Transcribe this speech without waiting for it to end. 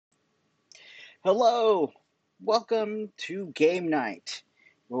Hello, welcome to Game Night,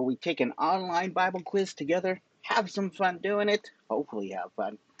 where we take an online Bible quiz together, have some fun doing it, hopefully have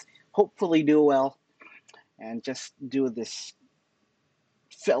fun, hopefully do well, and just do this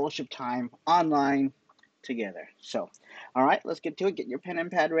fellowship time online together. So, all right, let's get to it. Get your pen and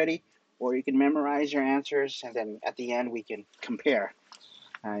pad ready, or you can memorize your answers, and then at the end we can compare.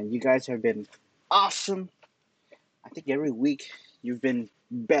 You guys have been awesome. I think every week you've been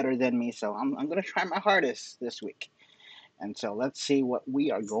better than me, so I'm going to try my hardest this week. And so let's see what we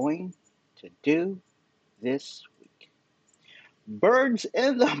are going to do this week. Birds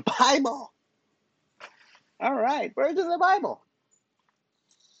in the Bible. All right, birds in the Bible.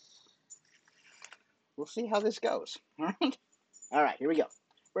 We'll see how this goes. All right, here we go.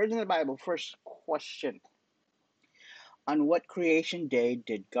 Birds in the Bible. First question. On what creation day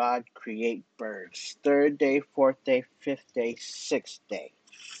did God create birds? Third day, fourth day, fifth day, sixth day.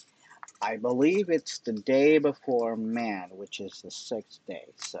 I believe it's the day before man, which is the sixth day.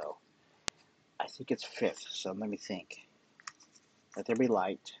 So I think it's fifth. So let me think. Let there be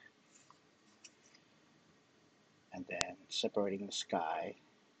light. And then separating the sky,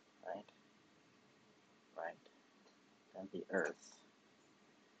 right? Right. Then the earth,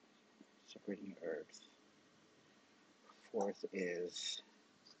 separating the earth. Fourth is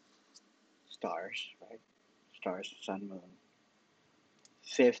stars, right? Stars, sun, moon.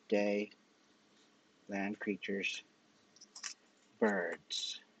 Fifth day, land creatures,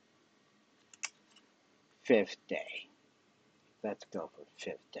 birds. Fifth day. Let's go for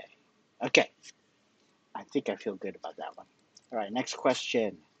fifth day. Okay. I think I feel good about that one. All right, next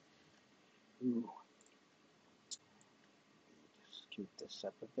question. Ooh, scoot this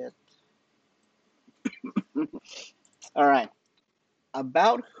up a bit. All right.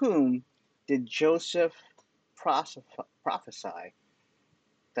 About whom did Joseph prophesy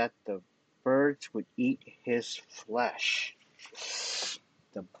that the birds would eat his flesh?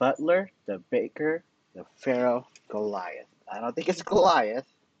 The butler, the baker, the Pharaoh, Goliath. I don't think it's Goliath.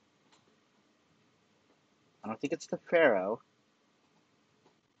 I don't think it's the Pharaoh.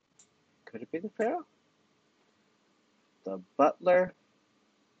 Could it be the Pharaoh? The butler,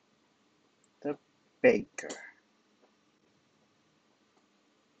 the baker.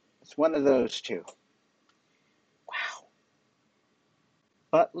 It's one of those two. Wow.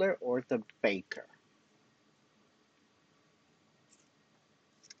 Butler or the baker?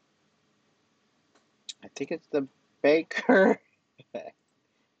 I think it's the baker.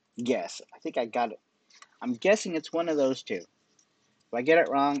 Yes, I think I got it. I'm guessing it's one of those two. If I get it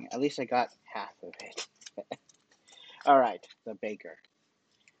wrong, at least I got half of it. All right, the baker.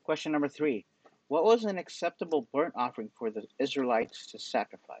 Question number 3. What was an acceptable burnt offering for the Israelites to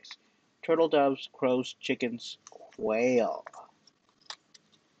sacrifice? Turtle doves, crows, chickens, quail.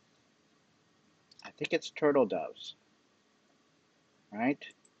 I think it's turtle doves, right?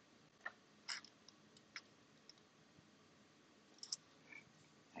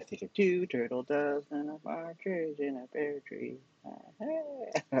 I think of 2 turtle doves and a partridge in a pear tree.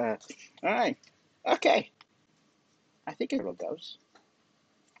 All right, okay. I think it's turtle doves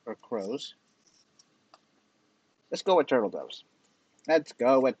or crows. Let's go with turtle doves. Let's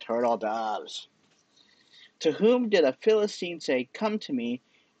go with turtle doves. To whom did a Philistine say, Come to me,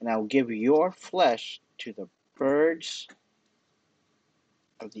 and I will give your flesh to the birds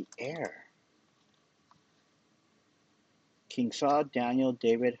of the air? King Saul, Daniel,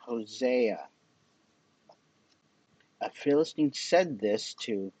 David, Hosea. A Philistine said this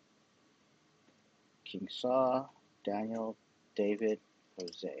to King Saul, Daniel, David,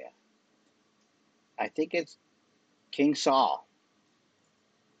 Hosea. I think it's King Saul.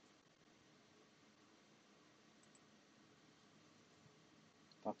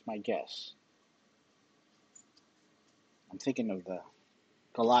 That's my guess. I'm thinking of the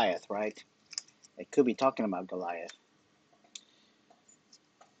Goliath, right? It could be talking about Goliath.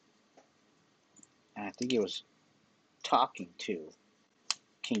 And I think he was talking to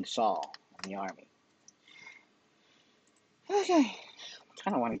King Saul and the army. Okay,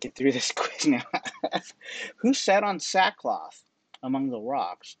 kind of want to get through this quiz now. Who sat on sackcloth among the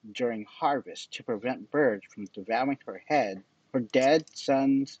rocks during harvest to prevent birds from devouring her dead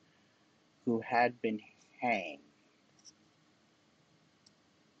sons who had been hanged?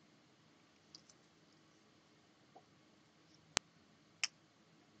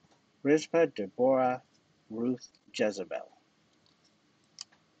 Rizpah, Deborah, Ruth, Jezebel,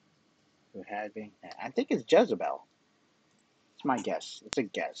 who had been hanged. I think it's Jezebel. It's my guess. It's a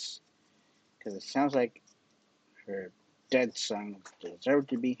guess. Because it sounds like her dead sons deserved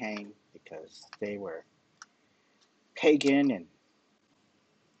to be hanged because they were pagan and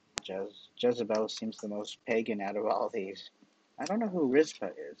Jezebel seems the most pagan out of all these. I don't know who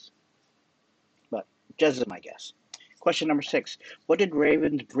Rizpah is, but Jezebel, my guess. Question number 6. What did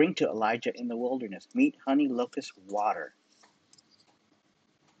ravens bring to Elijah in the wilderness? Meat, honey, locust, water.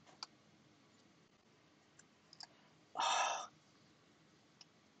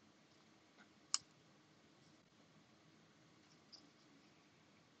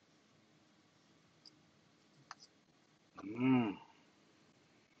 Mm.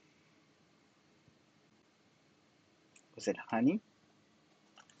 Was it honey?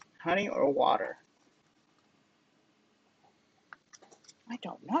 Honey or water? I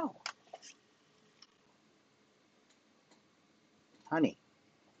don't know. Honey.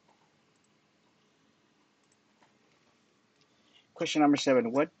 Question number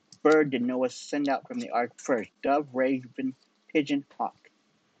 7. What bird did Noah send out from the ark first? Dove, raven, pigeon, hawk.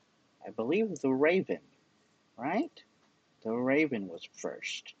 I believe the raven, right? The raven was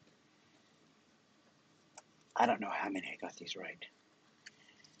first. I don't know how many I got these right.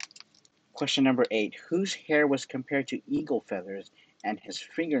 Question number 8. Whose hair was compared to eagle feathers and his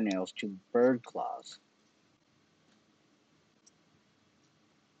fingernails to bird claws?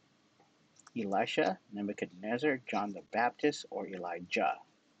 Elisha, Nebuchadnezzar, John the Baptist, or Elijah?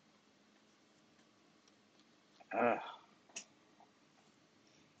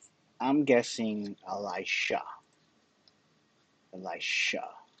 I'm guessing Elisha. Elisha.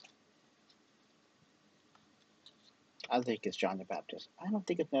 I think it's John the Baptist. I don't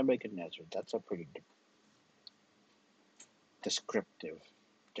think it's Nebuchadnezzar. That's a pretty descriptive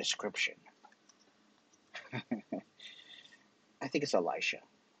description. I think it's Elisha.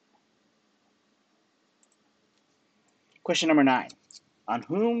 Question number 9. On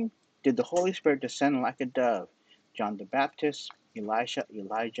whom did the Holy Spirit descend like a dove? John the Baptist, Elisha,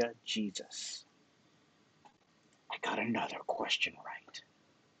 Elijah, Jesus. I got another question right.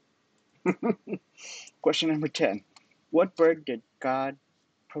 Question number 10. What bird did God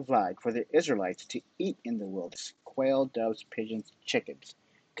provide for the Israelites to eat in the wilderness? Quail, doves, pigeons, chickens.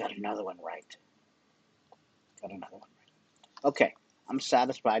 Got another one right. Okay, I'm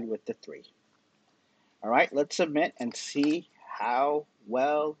satisfied with the 3. All right, let's submit and see how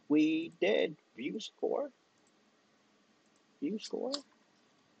well we did. View score.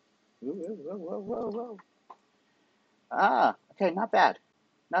 Whoa, whoa. Okay, not bad.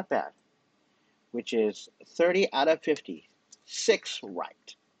 Which is 30 out of 50. 6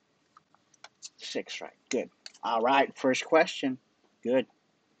 right. 6 right. Good. All right, first question. Good.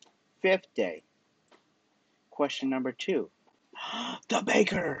 5th day. Question number 2. The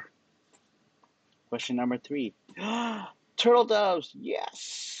baker. Question number 3. Turtle doves.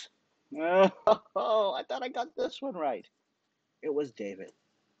 Yes. Oh, I thought I got this one right. It was David.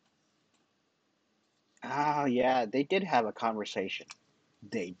 Oh, yeah, they did have a conversation.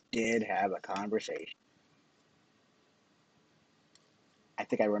 I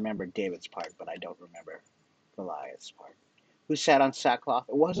think I remember David's part, but I don't remember Goliath's part. Who sat on sackcloth?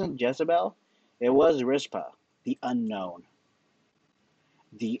 It wasn't Jezebel. It was Rizpah, the unknown.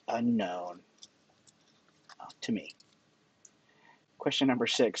 To me. Question number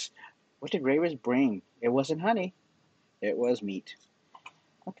 6. What did ravens bring? It wasn't honey. It was meat.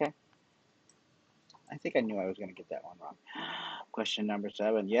 Okay. I think I knew I was going to get that one wrong. Question number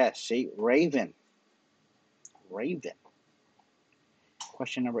 7. Yes, see, raven.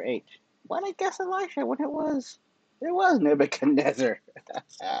 Question number 8. Why did I guess Elisha when it was Nebuchadnezzar?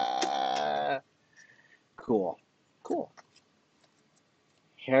 Cool.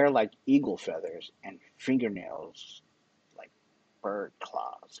 Hair like eagle feathers and fingernails like bird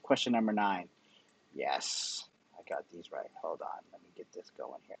claws. Question number 9. Yes, I got these right. Hold on. Let me get this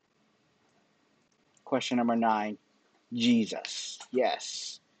going here. Question number 9. Jesus.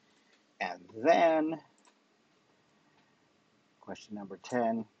 Yes. And then question number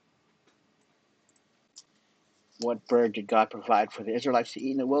 10. What bird did God provide for the Israelites to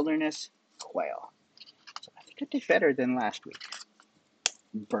eat in the wilderness? Quail. So I think I did better than last week.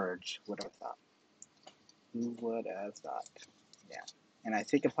 Birds, would have thought. Who would have thought? Yeah. And I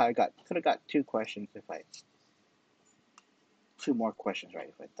think if I could have got 2 questions if I 2 more questions right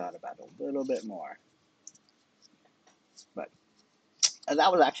if I thought about it a little bit more. But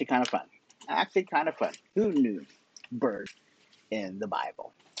that was actually kind of fun. Who knew bird in the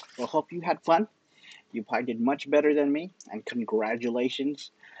Bible? Well, hope you had fun. You probably did much better than me, and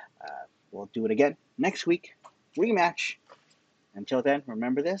congratulations. We'll do it again next week. Rematch. Until then,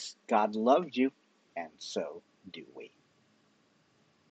 remember this: God loves you, and so do we.